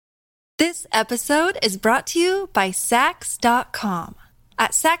This episode is brought to you by Saks.com.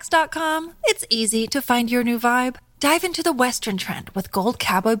 At Saks.com, it's easy to find your new vibe. Dive into the Western trend with gold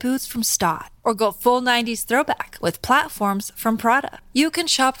cowboy boots from Staud, or go full 90s throwback with platforms from Prada. You can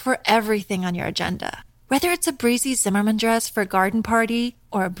shop for everything on your agenda, whether it's a breezy Zimmermann dress for a garden party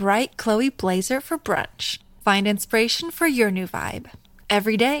or a bright Chloe blazer for brunch. Find inspiration for your new vibe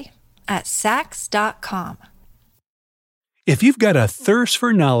every day at Saks.com. If you've got a thirst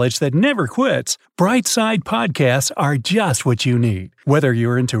for knowledge that never quits, Brightside Podcasts are just what you need. Whether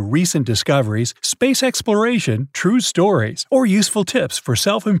you're into recent discoveries, space exploration, true stories, or useful tips for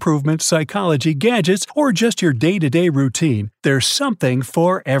self-improvement, psychology, gadgets, or just your day-to-day routine, there's something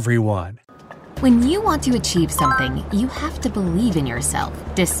for everyone. When you want to achieve something, you have to believe in yourself,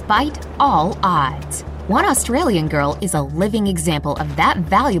 despite all odds. One Australian girl is a living example of that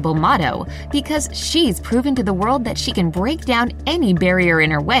valuable motto because she's proven to the world that she can break down any barrier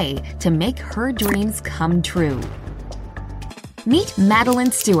in her way to make her dreams come true. Meet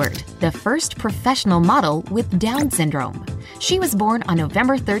Madeline Stewart, the first professional model with Down syndrome. She was born on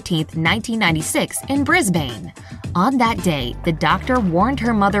November 13, 1996 in Brisbane. On that day, the doctor warned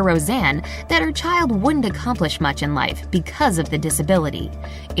her mother Roseanne that her child wouldn't accomplish much in life because of the disability.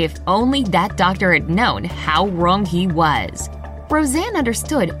 If only that doctor had known how wrong he was. Roseanne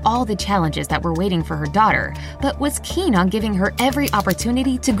understood all the challenges that were waiting for her daughter, but was keen on giving her every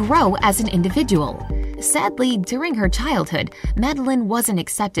opportunity to grow as an individual. Sadly, during her childhood, Madeline wasn't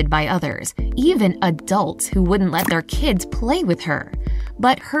accepted by others, even adults who wouldn't let their kids play with her.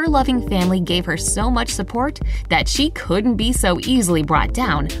 But her loving family gave her so much support that she couldn't be so easily brought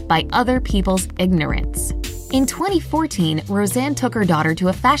down by other people's ignorance. In 2014, Roseanne took her daughter to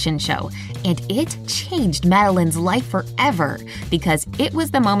a fashion show, and it changed Madeline's life forever because it was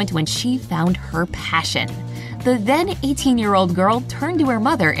the moment when she found her passion. The then 18-year-old girl turned to her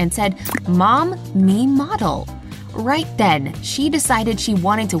mother and said, "Mom, me model." Right then, she decided she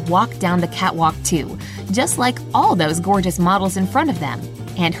wanted to walk down the catwalk too, just like all those gorgeous models in front of them.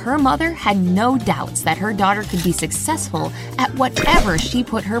 And her mother had no doubts that her daughter could be successful at whatever she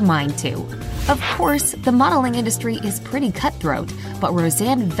put her mind to. Of course, the modeling industry is pretty cutthroat, but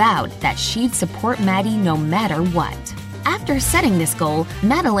Roseanne vowed that she'd support Maddie no matter what. After setting this goal,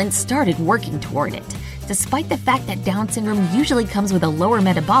 Madeline started working toward it. Despite the fact that Down syndrome usually comes with a lower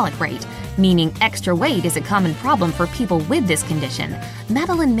metabolic rate, meaning extra weight is a common problem for people with this condition,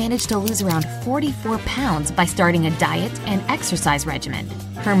 Madeline managed to lose around 44 pounds by starting a diet and exercise regimen.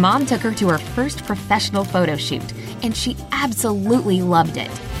 Her mom took her to her first professional photo shoot, and she absolutely loved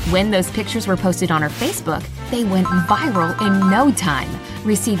it. When those pictures were posted on her Facebook, they went viral in no time,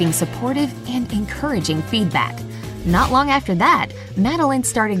 receiving supportive and encouraging feedback. Not long after that, Madeline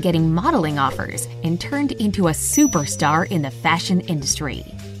started getting modeling offers and turned into a superstar in the fashion industry.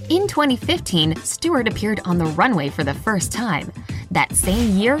 In 2015, Stewart appeared on the runway for the first time. That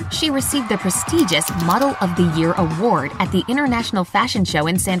same year, she received the prestigious Model of the Year award at the International Fashion Show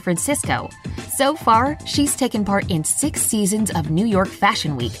in San Francisco. So far, she's taken part in 6 seasons of New York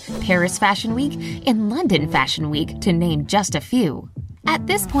Fashion Week, Paris Fashion Week, and London Fashion Week, to name just a few. At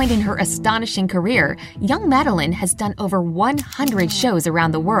this point in her astonishing career, young Madeline has done over 100 shows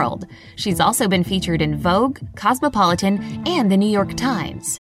around the world. She's also been featured in Vogue, Cosmopolitan, and the New York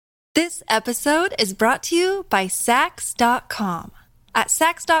Times. This episode is brought to you by Saks.com. At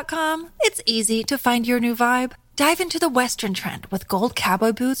Saks.com, it's easy to find your new vibe. Dive into the Western trend with gold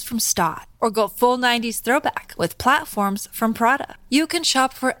cowboy boots from Staud, or go full 90s throwback with platforms from Prada. You can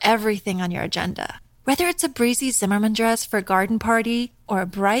shop for everything on your agenda, whether it's a breezy Zimmermann dress for a garden party or a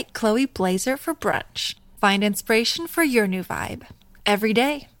bright Chloe blazer for brunch. Find inspiration for your new vibe every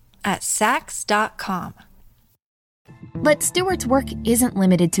day at Saks.com. But Stewart's work isn't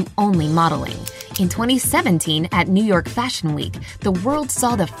limited to only modeling. In 2017, at New York Fashion Week, the world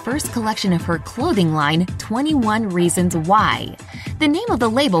saw the first collection of her clothing line, 21 Reasons Why. The name of the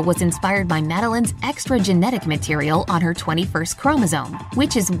label was inspired by Madeline's extra genetic material on her 21st chromosome,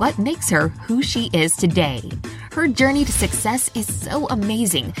 which is what makes her who she is today. Her journey to success is so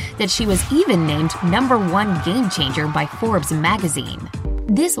amazing that she was even named #1 game changer by Forbes magazine.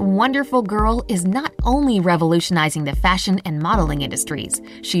 This wonderful girl is not only revolutionizing the fashion and modeling industries,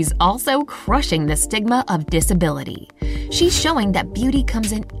 she's also crushing the stigma of disability. She's showing that beauty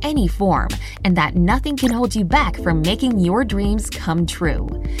comes in any form and that nothing can hold you back from making your dreams come true.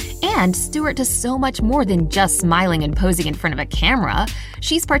 And Stewart does so much more than just smiling and posing in front of a camera.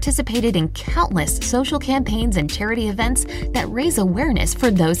 She's participated in countless social campaigns and charity events that raise awareness for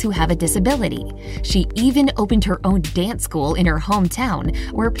those who have a disability. She even opened her own dance school in her hometown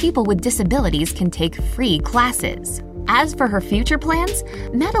where people with disabilities can take free classes. As for her future plans,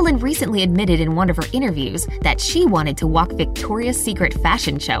 Madeline recently admitted in one of her interviews that she wanted to walk Victoria's Secret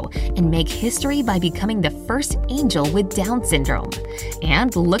fashion show and make history by becoming the first angel with Down syndrome.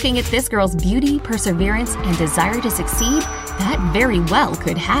 And looking at this girl's beauty, perseverance, and desire to succeed, that very well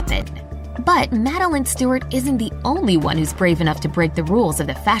could happen. But Madeline Stewart isn't the only one who's brave enough to break the rules of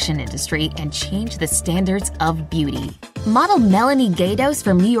the fashion industry and change the standards of beauty. Model Melanie Gaydos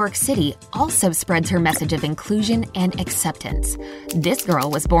from New York City also spreads her message of inclusion and acceptance. This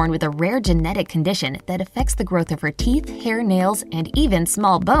girl was born with a rare genetic condition that affects the growth of her teeth, hair, nails, and even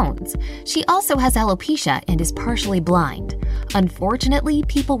small bones. She also has alopecia and is partially blind. Unfortunately,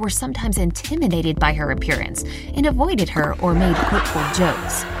 people were sometimes intimidated by her appearance and avoided her or made hurtful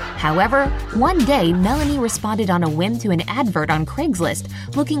jokes. However, one day, Melanie responded on a whim to an advert on Craigslist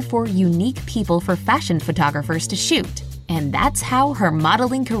looking for unique people for fashion photographers to shoot. And that's how her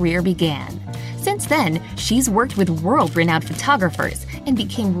modeling career began. Since then, she's worked with world-renowned photographers and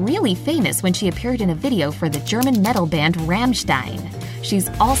became really famous when she appeared in a video for the German metal band Rammstein. She's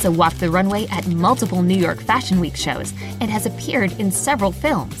also walked the runway at multiple New York Fashion Week shows and has appeared in several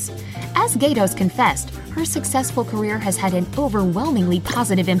films. As Gaydos confessed, her successful career has had an overwhelmingly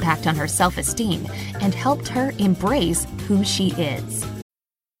positive impact on her self-esteem and helped her embrace who she is.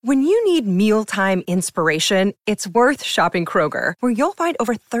 When you need mealtime inspiration, it's worth shopping Kroger, where you'll find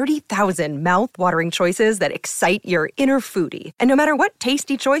over 30,000 mouth-watering choices that excite your inner foodie. And no matter what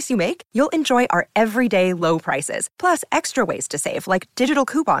tasty choice you make, you'll enjoy our everyday low prices, plus extra ways to save, like digital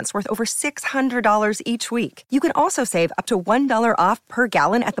coupons worth over $600 each week. You can also save up to $1 off per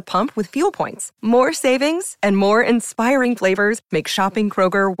gallon at the pump with fuel points. More savings and more inspiring flavors make shopping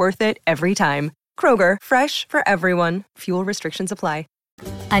Kroger worth it every time. Kroger, fresh for everyone. Fuel restrictions apply.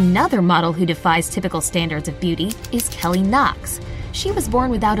 Another model who defies typical standards of beauty is Kelly Knox. She was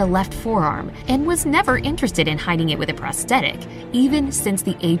born without a left forearm and was never interested in hiding it with a prosthetic, even since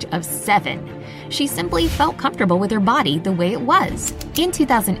the age of 7. She simply felt comfortable with her body the way it was. In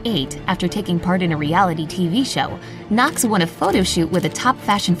 2008, after taking part in a reality TV show, Knox won a photo shoot with a top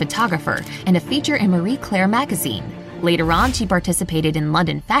fashion photographer and a feature in Marie Claire magazine. Later on, she participated in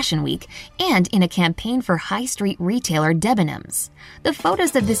London Fashion Week and in a campaign for high street retailer Debenhams. The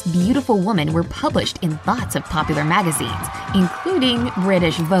photos of this beautiful woman were published in lots of popular magazines, including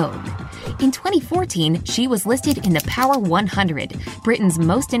British Vogue. In 2014, she was listed in the Power 100, Britain's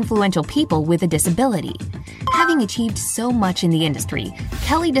most influential people with a disability. Having achieved so much in the industry,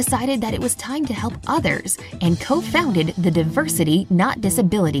 Kelly decided that it was time to help others and co-founded the Diversity Not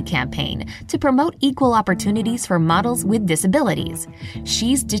Disability campaign to promote equal opportunities for models with disabilities.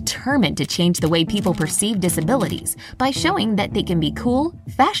 She's determined to change the way people perceive disabilities by showing that they can be cool,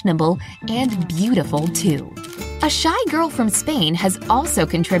 fashionable, and beautiful too. A shy girl from Spain has also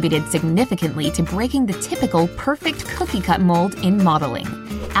contributed significantly to breaking the typical perfect cookie-cut mold in modeling.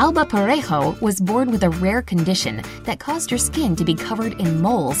 Alba Parejo was born with a rare condition that caused her skin to be covered in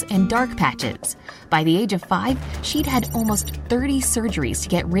moles and dark patches. By the age of 5, she'd had almost 30 surgeries to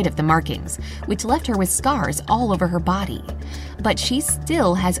get rid of the markings, which left her with scars all over her body. But she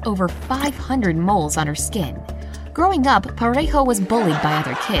still has over 500 moles on her skin. Growing up, Parejo was bullied by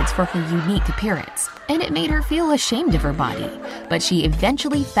other kids for her unique appearance, and it made her feel ashamed of her body. But she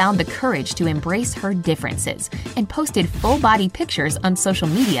eventually found the courage to embrace her differences and posted full-body pictures on social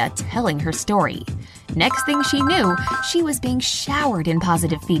media telling her story. Next thing she knew, she was being showered in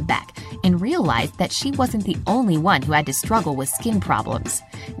positive feedback and realized that she wasn't the only one who had to struggle with skin problems.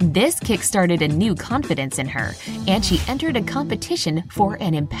 This kickstarted a new confidence in her, and she entered a competition for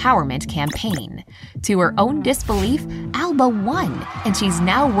an empowerment campaign. To her own disbelief, Alba won, and she's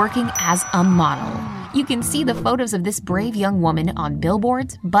now working as a model. You can see the photos of this brave young woman on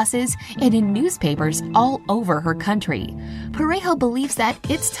billboards, buses, and in newspapers all over her country. Parejo believes that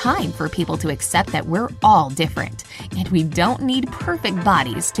it's time for people to accept that we're all different, and we don't need perfect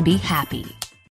bodies to be happy.